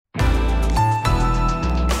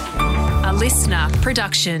listener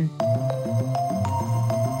production.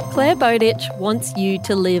 Clare Bowditch wants you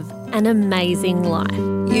to live an amazing life.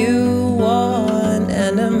 You want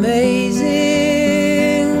an amazing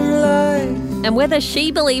life. And whether she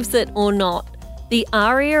believes it or not, the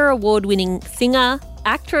ARIA award-winning singer,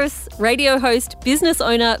 actress, radio host, business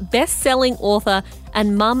owner, best-selling author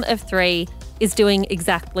and mum of three is doing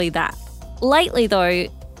exactly that. Lately though,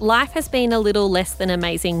 life has been a little less than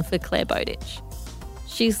amazing for Clare Bowditch.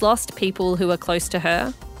 She's lost people who are close to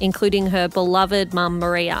her, including her beloved mum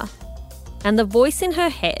Maria. And the voice in her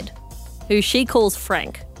head, who she calls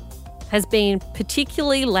Frank, has been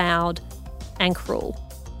particularly loud and cruel.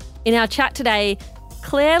 In our chat today,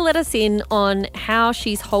 Clare let us in on how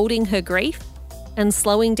she's holding her grief and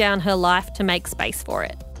slowing down her life to make space for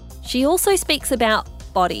it. She also speaks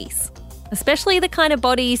about bodies, especially the kind of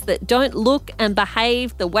bodies that don't look and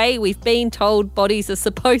behave the way we've been told bodies are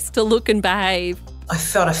supposed to look and behave. I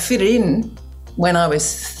felt I fit in when I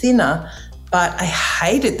was thinner, but I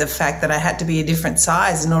hated the fact that I had to be a different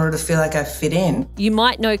size in order to feel like I fit in. You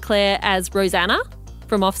might know Clare as Rosanna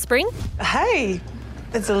from Offspring. Hey,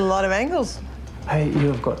 it's a lot of angles. Hey, you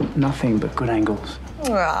have got nothing but good angles.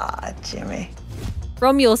 Ah, Jimmy.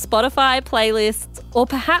 From your Spotify playlists, or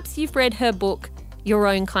perhaps you've read her book, Your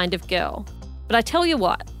Own Kind of Girl. But I tell you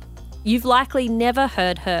what, you've likely never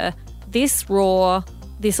heard her this raw,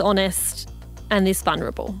 this honest, and this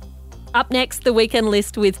vulnerable. Up next, the Weekend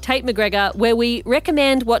List with Tate McGregor, where we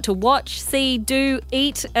recommend what to watch, see, do,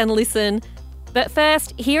 eat, and listen. But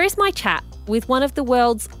first, here is my chat with one of the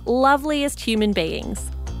world's loveliest human beings,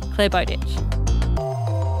 Clare Bowditch.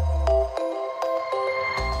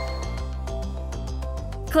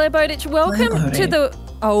 Clare Bowditch, welcome to the...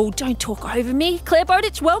 Oh, don't talk over me. Clare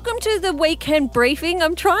Bowditch, welcome to the weekend briefing.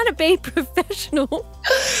 I'm trying to be professional.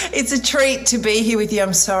 It's a treat to be here with you.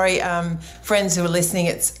 I'm sorry, friends who are listening.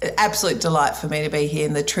 It's an absolute delight for me to be here.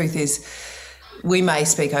 And the truth is, we may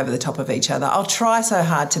speak over the top of each other. I'll try so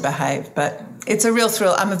hard to behave, but it's a real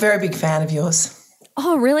thrill. I'm a very big fan of yours.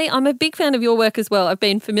 Oh, really? I'm a big fan of your work as well. I've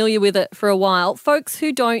been familiar with it for a while. Folks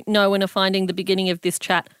who don't know and are finding the beginning of this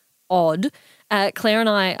chat odd, Clare and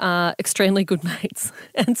I are extremely good mates.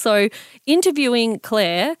 And so interviewing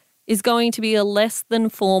Clare is going to be a less than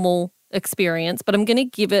formal experience, but I'm going to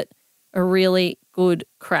give it a really good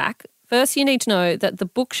crack. First, you need to know that the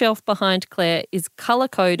bookshelf behind Clare is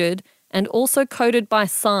colour-coded and also coded by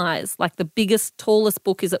size, like the biggest, tallest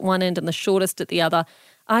book is at one end and the shortest at the other.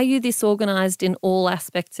 Are you this organised in all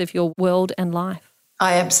aspects of your world and life?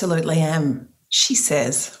 I absolutely am, she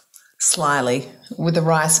says, slyly, with a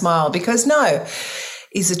wry smile, because no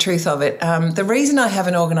is the truth of it. The reason I have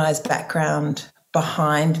an organised background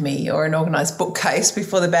behind me, or an organised bookcase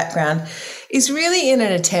before the background, is really in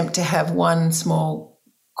an attempt to have one small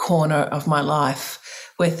corner of my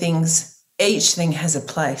life where each thing has a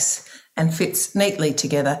place and fits neatly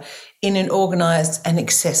together in an organised and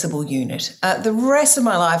accessible unit. The rest of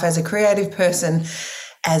my life as a creative person,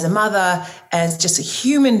 as a mother, as just a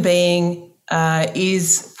human being,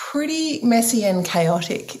 is pretty messy and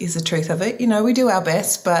chaotic, is the truth of it. You know, we do our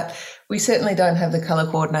best, but we certainly don't have the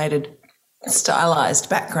colour-coordinated, stylised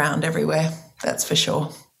background everywhere, that's for sure.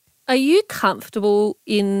 Are you comfortable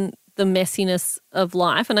in the messiness of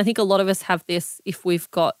life? And I think a lot of us have this if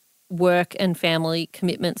we've got work and family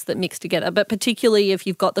commitments that mix together, but particularly if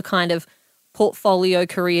you've got the kind of portfolio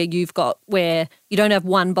career you've got where you don't have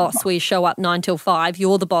one boss where you show up 9 till 5,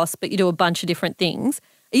 you're the boss, but you do a bunch of different things.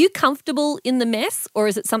 Are you comfortable in the mess, or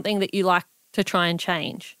is it something that you like to try and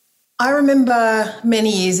change? I remember many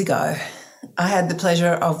years ago, I had the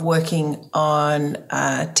pleasure of working on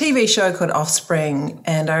a TV show called Offspring,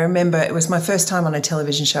 and I remember it was my first time on a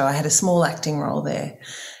television show. I had a small acting role there.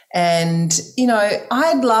 And, you know,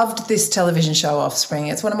 I loved this television show, Offspring.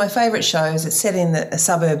 It's one of my favourite shows. It's set in a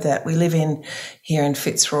suburb that we live in here in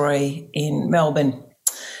Fitzroy in Melbourne.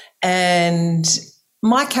 And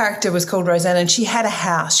my character was called Rosanna, and she had a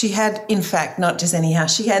house. She had, in fact, not just any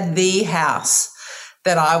house, she had the house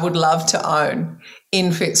that I would love to own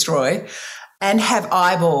in Fitzroy and have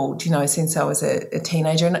eyeballed, you know, since I was a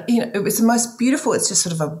teenager. And, you know, it was the most beautiful. It's just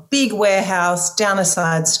sort of a big warehouse down a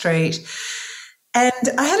side street. And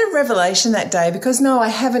I had a revelation that day because, no, I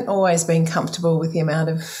haven't always been comfortable with the amount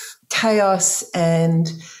of chaos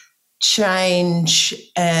and change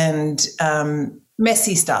and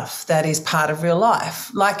messy stuff that is part of real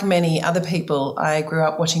life. Like many other people, I grew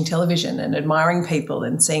up watching television and admiring people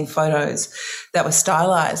and seeing photos that were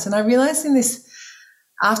stylized. And I realized in this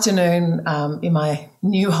afternoon in my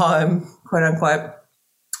new home, quote unquote,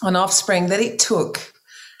 on Offspring, that it took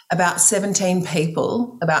about 17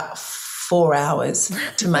 people, about 4 hours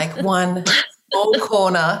to make one small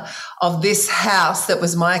corner of this house that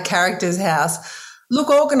was my character's house look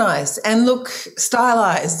organised and look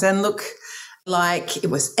stylised and look like it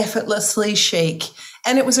was effortlessly chic.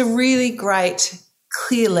 And it was a really great,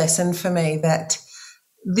 clear lesson for me that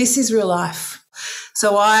this is real life.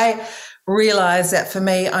 So I realised that for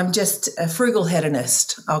me, I'm just a frugal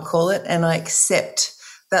hedonist, I'll call it, and I accept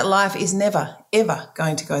that life is never, ever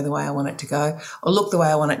going to go the way I want it to go or look the way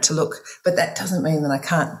I want it to look. But that doesn't mean that I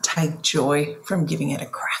can't take joy from giving it a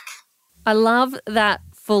crack. I love that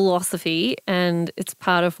philosophy, and it's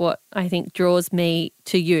part of what I think draws me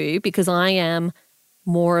to you, because I am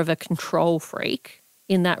more of a control freak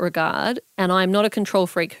in that regard. And I'm not a control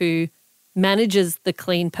freak who manages the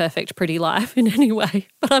clean, perfect, pretty life in any way,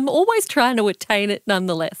 but I'm always trying to attain it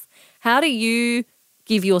nonetheless. How do you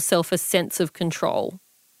give yourself a sense of control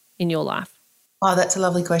in your life? Oh, that's a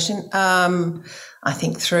lovely question. I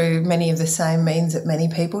think through many of the same means that many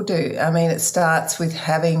people do. I mean, it starts with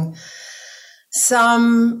having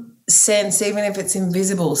some sense, even if it's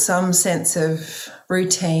invisible, some sense of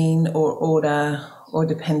routine or order or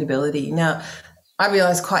dependability. Now, I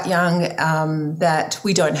realised quite young that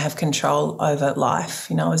we don't have control over life.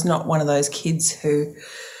 You know, I was not one of those kids who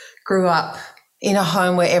grew up in a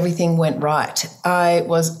home where everything went right. I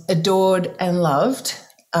was adored and loved,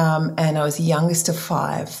 and I was the youngest of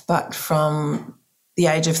 5, but from the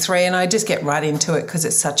age of 3, and I just get right into it because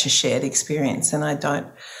it's such a shared experience, and I don't,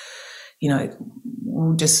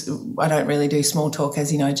 I don't really do small talk,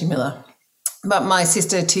 as you know, Jamila. But my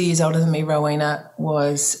sister, 2 years older than me, Rowena,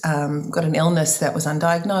 was got an illness that was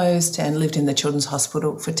undiagnosed and lived in the Children's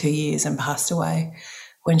Hospital for 2 years and passed away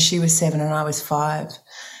when she was 7 and I was 5.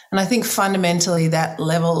 And I think fundamentally that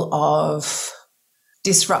level of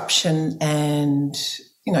disruption and,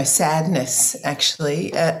 sadness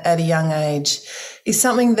actually at a young age is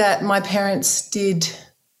something that my parents did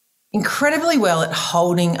incredibly well at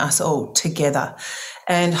holding us all together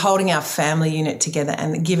and holding our family unit together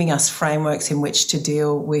and giving us frameworks in which to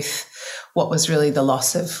deal with what was really the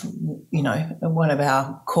loss of, one of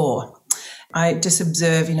our core. I just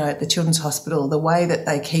observe, at the Children's Hospital, the way that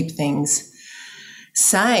they keep things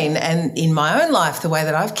sane, and in my own life, the way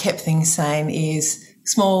that I've kept things sane is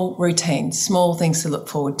small routines, small things to look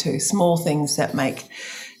forward to, small things that make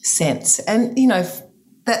sense. And,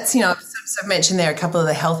 that's, I've mentioned there a couple of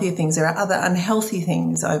the healthier things. There are other unhealthy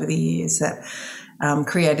things over the years that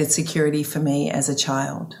created security for me as a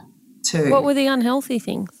child too. What were the unhealthy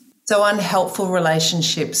things? So unhelpful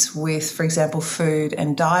relationships with, for example, food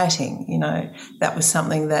and dieting. That was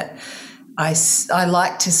something that I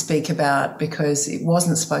like to speak about because it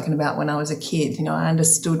wasn't spoken about when I was a kid. I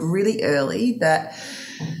understood really early that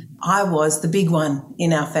I was the big one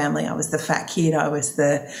in our family. I was the fat kid. I was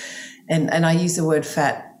and I use the word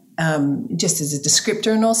fat just as a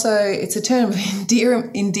descriptor, and also it's a term of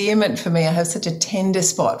endearment for me. I have such a tender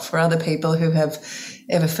spot for other people who have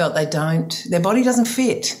ever felt their body doesn't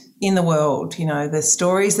fit in the world. The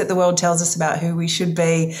stories that the world tells us about who we should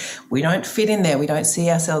be, we don't fit in there. We don't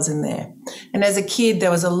see ourselves in there. And as a kid,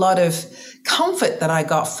 there was a lot of comfort that I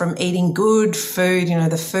got from eating good food,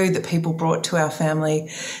 the food that people brought to our family,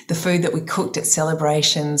 the food that we cooked at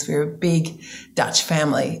celebrations. We were a big Dutch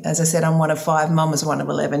family. As I said, I'm one of 5. Mum was one of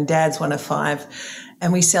 11. Dad's one of 5.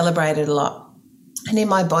 And we celebrated a lot. And in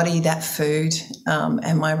my body, that food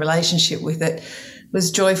and my relationship with it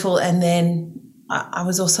was joyful. And then I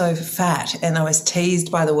was also fat and I was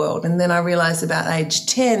teased by the world. And then I realised about age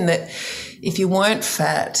 10 that if you weren't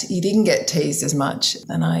fat, you didn't get teased as much.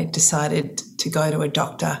 And I decided to go to a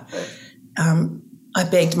doctor. I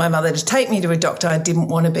begged my mother to take me to a doctor. I didn't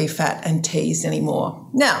want to be fat and teased anymore.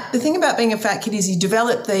 Now, the thing about being a fat kid is you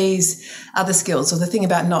develop these other skills, or the thing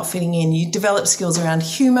about not fitting in, you develop skills around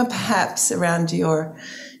humour, perhaps around you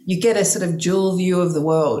get a sort of dual view of the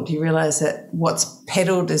world. You realise that what's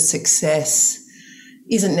peddled as success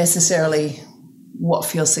isn't necessarily what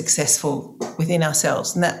feels successful within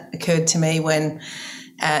ourselves. And that occurred to me when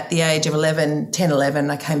at the age of 11,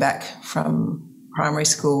 I came back from primary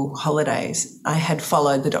school holidays. I had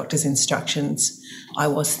followed the doctor's instructions. I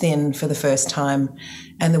was thin for the first time,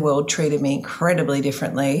 and the world treated me incredibly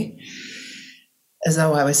differently, as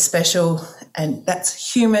though I was special. And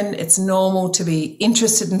that's human. It's normal to be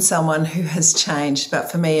interested in someone who has changed.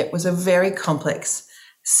 But for me, it was a very complex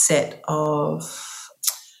set of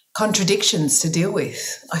contradictions to deal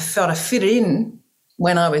with. I felt I fit in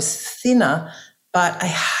when I was thinner, but I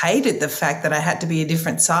hated the fact that I had to be a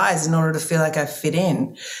different size in order to feel like I fit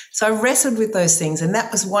in. So I wrestled with those things, and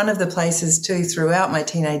that was one of the places too throughout my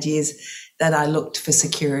teenage years that I looked for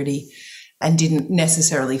security and didn't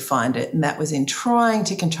necessarily find it. And that was in trying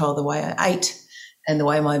to control the way I ate and the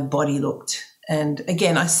way my body looked And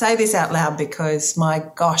again, I say this out loud because, my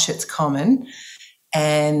gosh, it's common.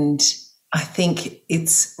 And I think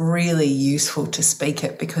it's really useful to speak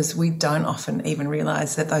it because we don't often even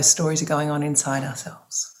realise that those stories are going on inside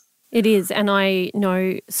ourselves. It is. And I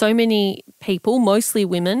know so many people, mostly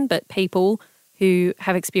women, but people who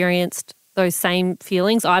have experienced those same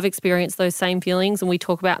feelings. I've experienced those same feelings, and we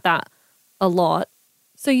talk about that a lot.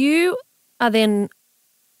 So you are then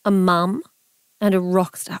a mum and a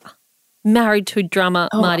rock star, married to drummer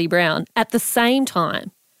Marty Brown at the same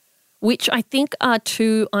time, which I think are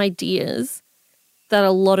two ideas that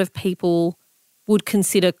a lot of people would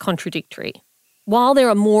consider contradictory. While there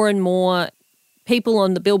are more and more people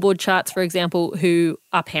on the Billboard charts, for example, who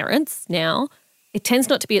are parents now, it tends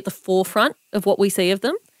not to be at the forefront of what we see of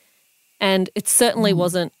them. And it certainly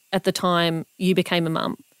wasn't at the time you became a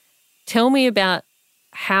mum. Tell me about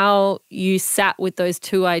how you sat with those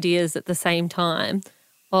two ideas at the same time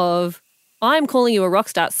of, I'm calling you a rock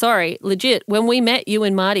star. Sorry, legit, when we met you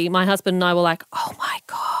and Marty, my husband and I were like, oh my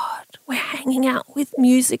God, we're hanging out with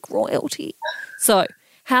music royalty. So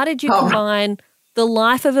how did you combine the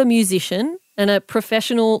life of a musician and a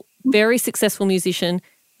professional, very successful musician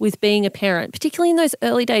with being a parent, particularly in those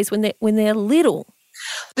early days when they're little?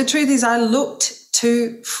 The truth is, I looked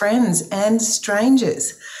to friends and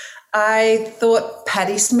strangers. I thought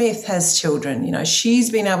Patti Smith has children. You know, she's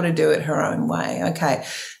been able to do it her own way. Okay.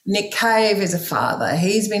 Nick Cave is a father.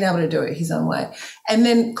 He's been able to do it his own way. And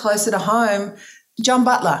then closer to home, John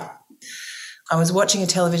Butler. I was watching a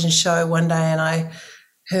television show one day and I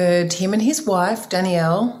heard him and his wife,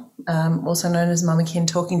 Danielle, also known as Mama Kin,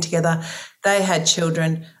 talking together. They had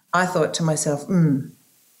children. I thought to myself,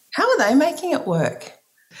 how are they making it work?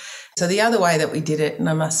 So the other way that we did it, and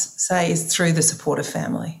I must say, is through the support of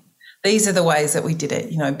family. These are the ways that we did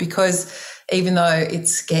it, you know, because even though it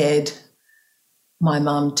scared my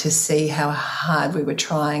mum to see how hard we were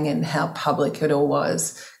trying and how public it all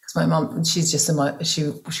was, because my mum, she's just she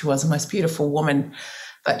was the most beautiful woman,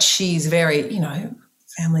 but she's very, you know,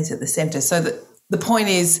 family's at the centre. So the point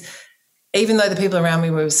is, even though the people around me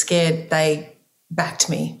were scared, they backed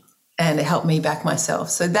me and it helped me back myself.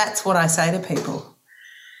 So that's what I say to people.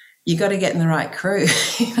 You got to get in the right crew.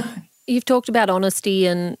 You know? You've talked about honesty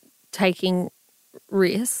and taking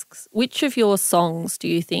risks. Which of your songs do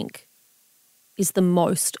you think is the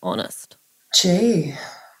most honest? Gee,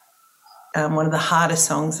 one of the hardest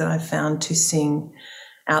songs that I've found to sing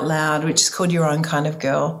out loud, which is called Your Own Kind of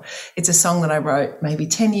Girl. It's a song that I wrote maybe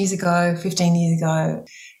 10 years ago, 15 years ago.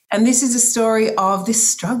 And this is a story of this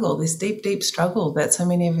struggle, this deep, deep struggle that so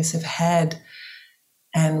many of us have had,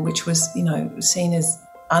 and which was, you know, seen as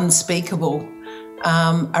unspeakable,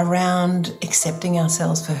 around accepting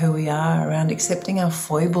ourselves for who we are, around accepting our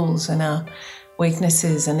foibles and our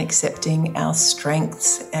weaknesses and accepting our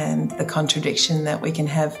strengths and the contradiction that we can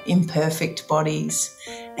have imperfect bodies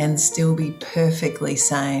and still be perfectly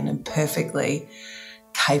sane and perfectly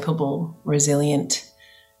capable, resilient,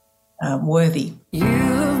 worthy. You've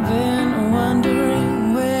been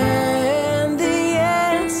wondering when the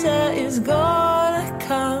answer is gonna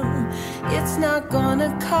come. It's not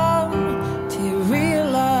gonna come till you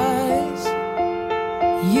realize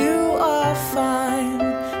you are fine.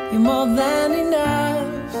 You're more than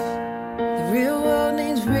enough. The real world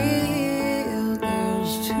needs real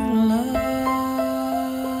girls to love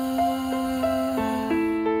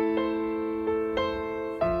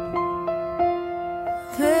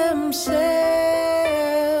themselves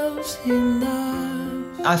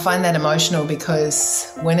enough. I find that emotional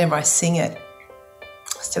because whenever I sing it,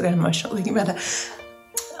 I still get emotional thinking about it.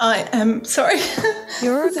 I am sorry.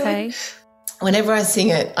 You're okay. Whenever I sing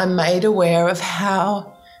it, I'm made aware of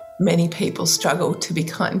how many people struggle to be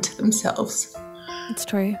kind to themselves. It's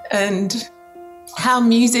true. And how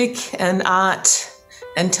music and art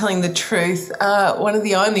and telling the truth are one of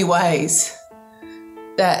the only ways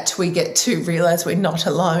that we get to realise we're not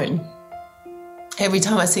alone. Every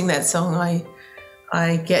time I sing that song,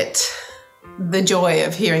 I get the joy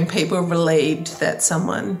of hearing people relieved that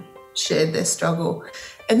someone shared their struggle.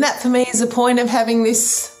 And that for me is the point of having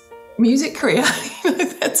this music career.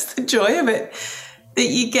 That's the joy of it, that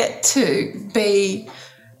you get to be,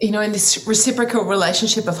 you know, in this reciprocal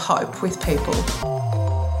relationship of hope with people.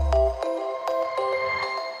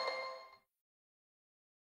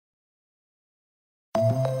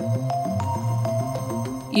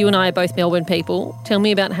 You and I are both Melbourne people. Tell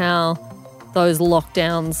me about how those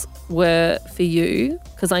lockdowns were for you,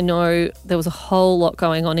 because I know there was a whole lot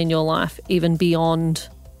going on in your life, even beyond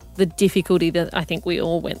the difficulty that I think we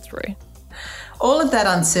all went through. All of that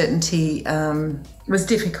uncertainty was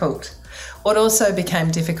difficult. What also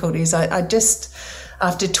became difficult is I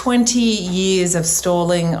After 20 years of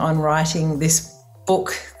stalling on writing this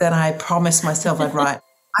book that I promised myself I'd write,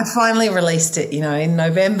 I finally released it, in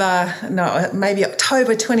maybe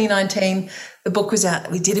October 2019. The book was out.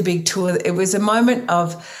 We did a big tour. It was a moment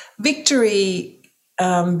of victory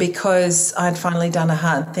because I'd finally done a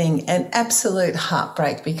hard thing, and absolute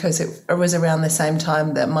heartbreak because it was around the same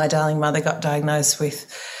time that my darling mother got diagnosed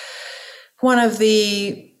with one of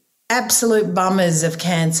the absolute bummers of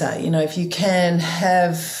cancer. If you can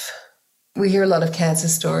have... We hear a lot of cancer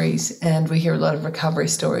stories and we hear a lot of recovery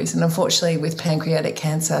stories. And unfortunately, with pancreatic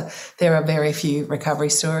cancer, there are very few recovery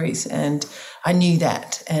stories. And I knew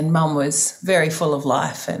that. And Mum was very full of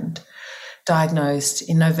life and diagnosed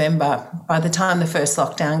in November. By the time the first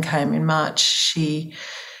lockdown came in March, she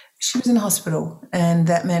was in hospital. And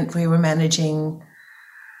that meant we were managing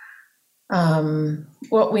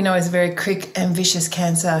what we know is a very quick and vicious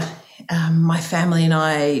cancer. My family and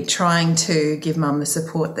I trying to give Mum the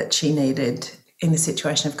support that she needed in the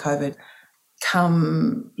situation of COVID.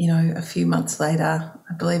 Come, a few months later,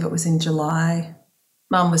 I believe it was in July,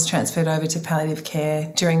 Mum was transferred over to palliative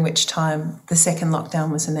care, during which time the second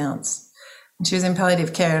lockdown was announced. And she was in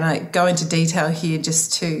palliative care, and I go into detail here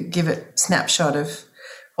just to give a snapshot of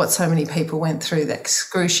what so many people went through, that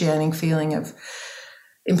excruciating feeling of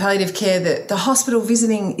in palliative care that the hospital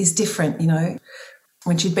visiting is different,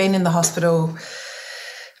 When she'd been in the hospital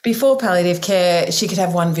before palliative care, she could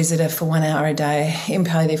have one visitor for 1 hour a day. In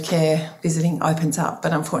palliative care, visiting opens up.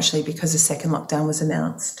 But unfortunately, because the second lockdown was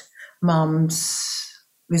announced, Mum's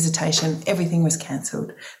visitation, everything was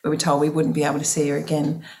cancelled. We were told we wouldn't be able to see her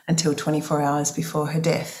again until 24 hours before her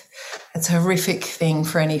death. It's a horrific thing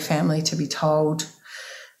for any family to be told.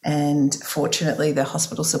 And fortunately, the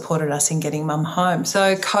hospital supported us in getting Mum home.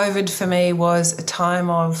 So COVID for me was a time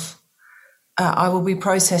of I will be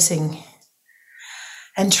processing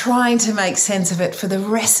and trying to make sense of it for the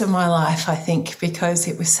rest of my life, I think, because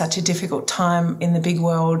it was such a difficult time in the big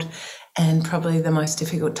world and probably the most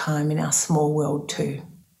difficult time in our small world too.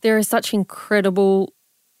 There is such incredible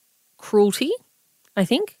cruelty, I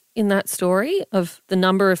think, in that story of the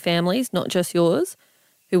number of families, not just yours,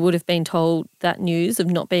 who would have been told that news of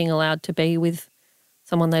not being allowed to be with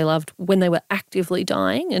someone they loved when they were actively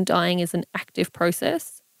dying, and dying is an active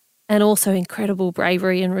process. And also incredible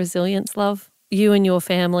bravery and resilience, love. You and your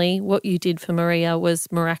family, what you did for Maria was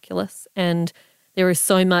miraculous. And there is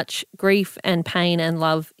so much grief and pain and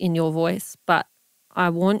love in your voice. But I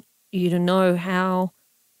want you to know how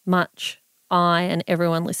much I and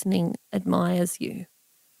everyone listening admires you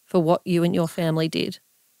for what you and your family did,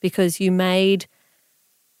 because you made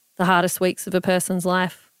the hardest weeks of a person's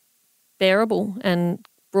life bearable and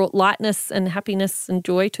brought lightness and happiness and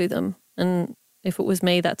joy to them. And if it was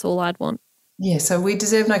me, that's all I'd want. Yeah, so we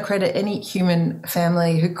deserve no credit. Any human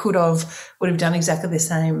family who would have done exactly the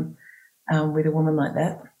same with a woman like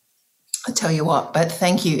that. I tell you what, but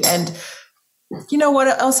thank you. And you know what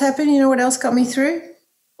else happened? You know what else got me through?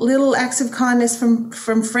 Little acts of kindness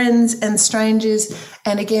from friends and strangers.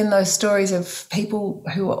 And again, those stories of people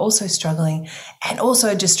who are also struggling and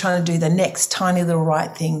also just trying to do the next tiny little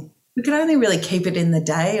right thing. We could only really keep it in the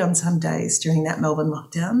day on some days during that Melbourne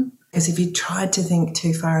lockdown. Because if you tried to think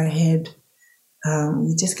too far ahead,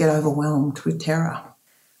 you just get overwhelmed with terror.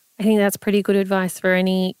 I think that's pretty good advice for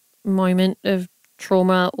any moment of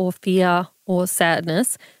trauma or fear or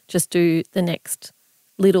sadness. Just do the next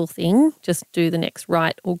little thing. Just do the next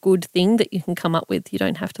right or good thing that you can come up with. You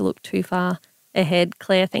don't have to look too far ahead.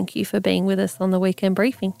 Claire, thank you for being with us on the Weekend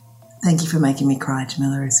Briefing. Thank you for making me cry,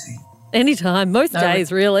 Jamila Rizvi. Anytime, most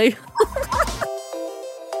days, really.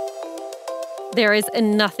 There is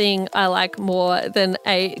nothing I like more than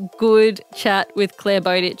a good chat with Clare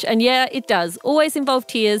Bowditch. And yeah, it does always involve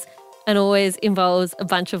tears and always involves a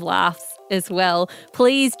bunch of laughs as well.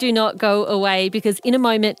 Please do not go away, because in a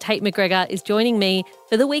moment, Tate McGregor is joining me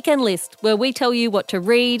for the Weekend List, where we tell you what to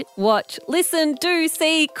read, watch, listen, do,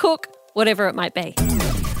 see, cook, whatever it might be.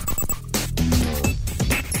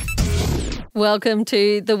 Welcome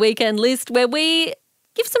to the Weekend List, where we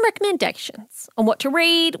give some recommendations on what to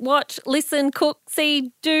read, watch, listen, cook,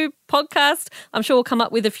 see, do, podcast. I'm sure we'll come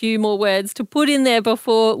up with a few more words to put in there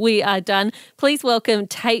before we are done. Please welcome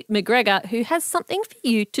Tate McGregor, who has something for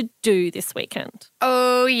you to do this weekend.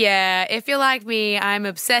 Oh, yeah. If you're like me, I'm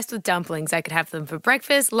obsessed with dumplings. I could have them for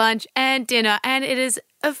breakfast, lunch, and dinner, and it is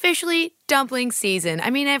officially dumpling season. I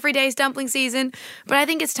mean, every day is dumpling season, but I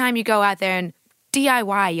think it's time you go out there and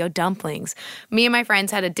DIY your dumplings. Me and my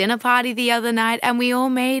friends had a dinner party the other night and we all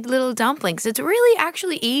made little dumplings. It's really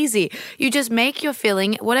actually easy. You just make your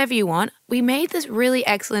filling, whatever you want. We made this really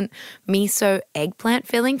excellent miso eggplant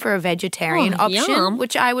filling for a vegetarian option, yum.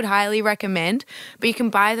 which I would highly recommend. But you can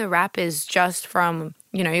buy the wrappers just from,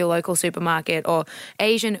 your local supermarket or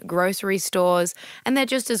Asian grocery stores, and they're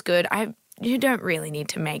just as good. You don't really need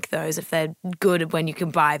to make those if they're good when you can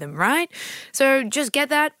buy them, right? So just get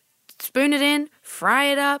that, spoon it in, fry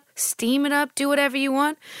it up, steam it up, do whatever you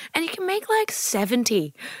want, and you can make like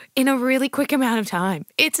 70 in a really quick amount of time.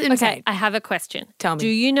 It's insane. Okay, I have a question. Tell me. Do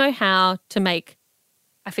you know how to make,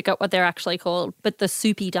 I forgot what they're actually called, but the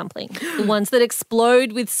soupy dumpling, the ones that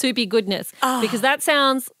explode with soupy goodness? Because that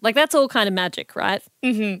sounds like that's all kind of magic, right?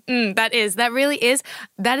 That is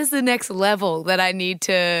the next level that I need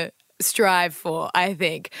to strive for, I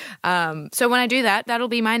think. So when I do that, that'll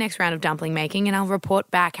be my next round of dumpling making, and I'll report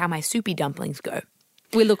back how my soupy dumplings go.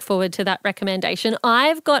 We look forward to that recommendation.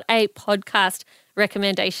 I've got a podcast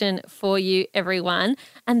recommendation for you, everyone,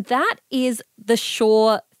 and that is The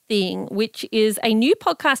Sure Thing, which is a new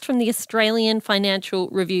podcast from the Australian Financial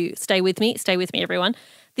Review. Stay with me, everyone.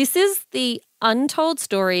 This is the untold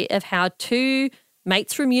story of how two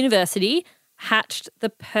mates from university hatched the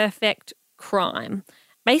perfect crime.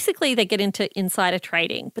 Basically, they get into insider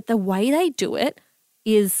trading, but the way they do it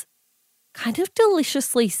is kind of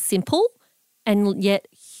deliciously simple and yet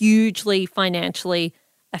hugely financially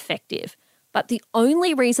effective. But the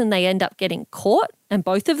only reason they end up getting caught and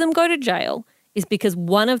both of them go to jail is because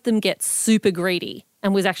one of them gets super greedy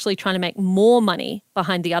and was actually trying to make more money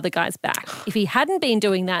behind the other guy's back. If he hadn't been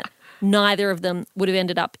doing that, neither of them would have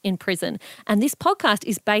ended up in prison. And this podcast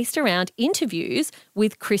is based around interviews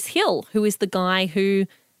with Chris Hill, who is the guy who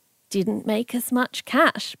didn't make as much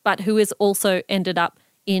cash, but who has also ended up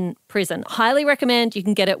in prison. Highly recommend. You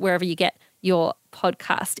can get it wherever you get your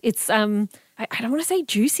podcast. It's, I don't want to say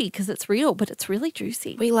juicy because it's real, but it's really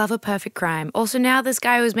juicy. We love a perfect crime. Also, now this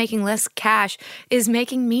guy who's making less cash is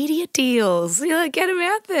making media deals. Get him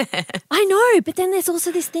out there. I know, but then there's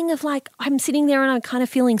also this thing of like, I'm sitting there and I'm kind of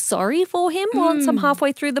feeling sorry for him once I'm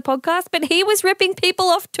halfway through the podcast, but he was ripping people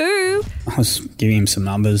off too. I was giving him some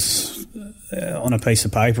numbers on a piece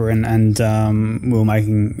of paper and we were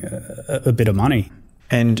making a bit of money.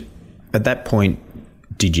 And at that point,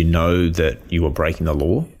 did you know that you were breaking the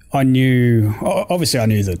law? I knew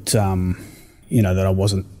that, that I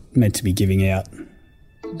wasn't meant to be giving out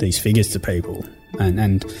these figures to people. And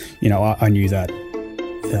I knew that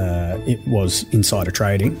it was insider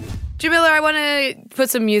trading. Jamila, I want to put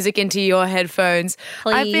some music into your headphones.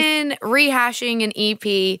 Please. I've been rehashing an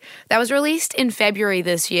EP that was released in February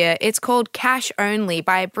this year. It's called Cash Only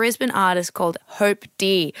by a Brisbane artist called Hope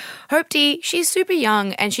D. Hope D, she's super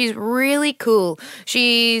young and she's really cool.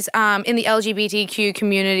 She's in the LGBTQ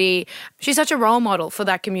community. She's such a role model for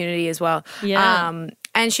that community as well. Yeah.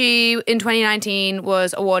 And she, in 2019,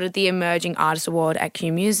 was awarded the Emerging Artist Award at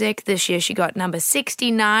Q Music. This year she got number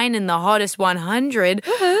 69 in the Hottest 100.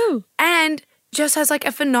 Woohoo. And just has like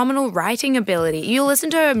a phenomenal writing ability. You listen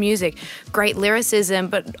to her music, great lyricism,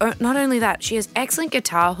 but not only that, she has excellent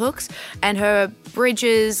guitar hooks and her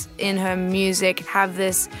bridges in her music have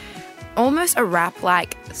this almost a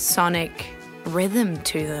rap-like sonic rhythm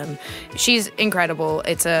to them. She's incredible.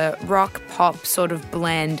 It's a rock pop sort of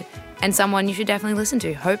blend and someone you should definitely listen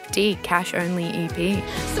to. Hope D, Cash Only EP.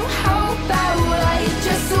 So how bad would I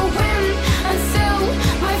just swim until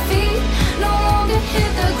my feet no longer hit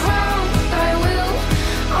the ground? I will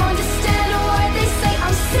understand why they say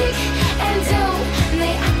I'm sick and ill, and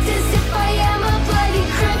they act as if I am a bloody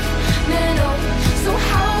criminal. So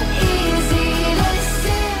how easy to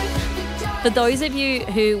sin? For those of you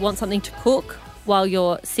who want something to cook while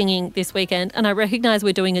you're singing this weekend, and I recognise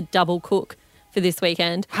we're doing a double cook for this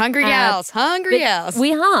weekend. Hungry gals.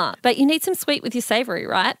 We are, but you need some sweet with your savoury,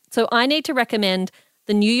 right? So I need to recommend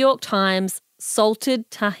the New York Times salted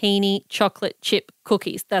tahini chocolate chip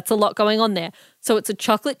cookies. That's a lot going on there. So it's a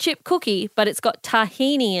chocolate chip cookie, but it's got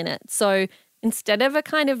tahini in it. So instead of a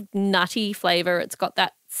kind of nutty flavour, it's got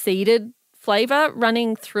that seeded flavour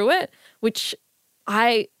running through it, which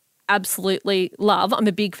I absolutely love. I'm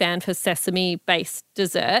a big fan for sesame-based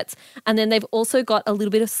desserts. And then they've also got a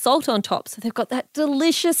little bit of salt on top. So they've got that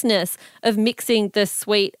deliciousness of mixing the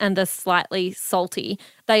sweet and the slightly salty.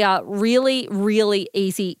 They are really, really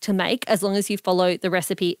easy to make as long as you follow the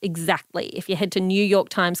recipe exactly. If you head to New York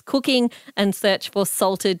Times Cooking and search for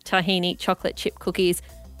salted tahini chocolate chip cookies,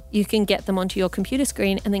 you can get them onto your computer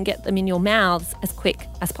screen and then get them in your mouths as quick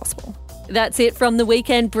as possible. That's it from the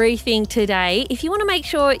Weekend Briefing today. If you want to make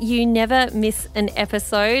sure you never miss an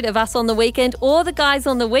episode of us on the weekend or the guys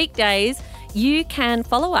on the weekdays, You can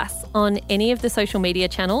follow us on any of the social media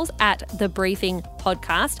channels at The Briefing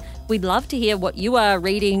Podcast. We'd love to hear what you are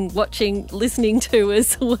reading, watching, listening to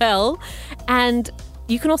as well. And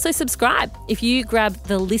you can also subscribe. If you grab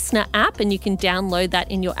the Listener app and you can download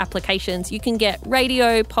that in your applications, you can get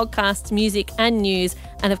radio, podcasts, music and news.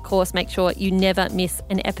 And of course, make sure you never miss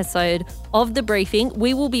an episode of The Briefing.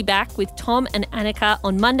 We will be back with Tom and Annika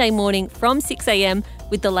on Monday morning from 6 a.m.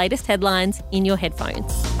 with the latest headlines in your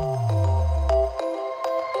headphones.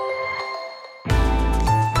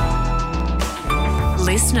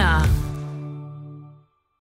 Listener.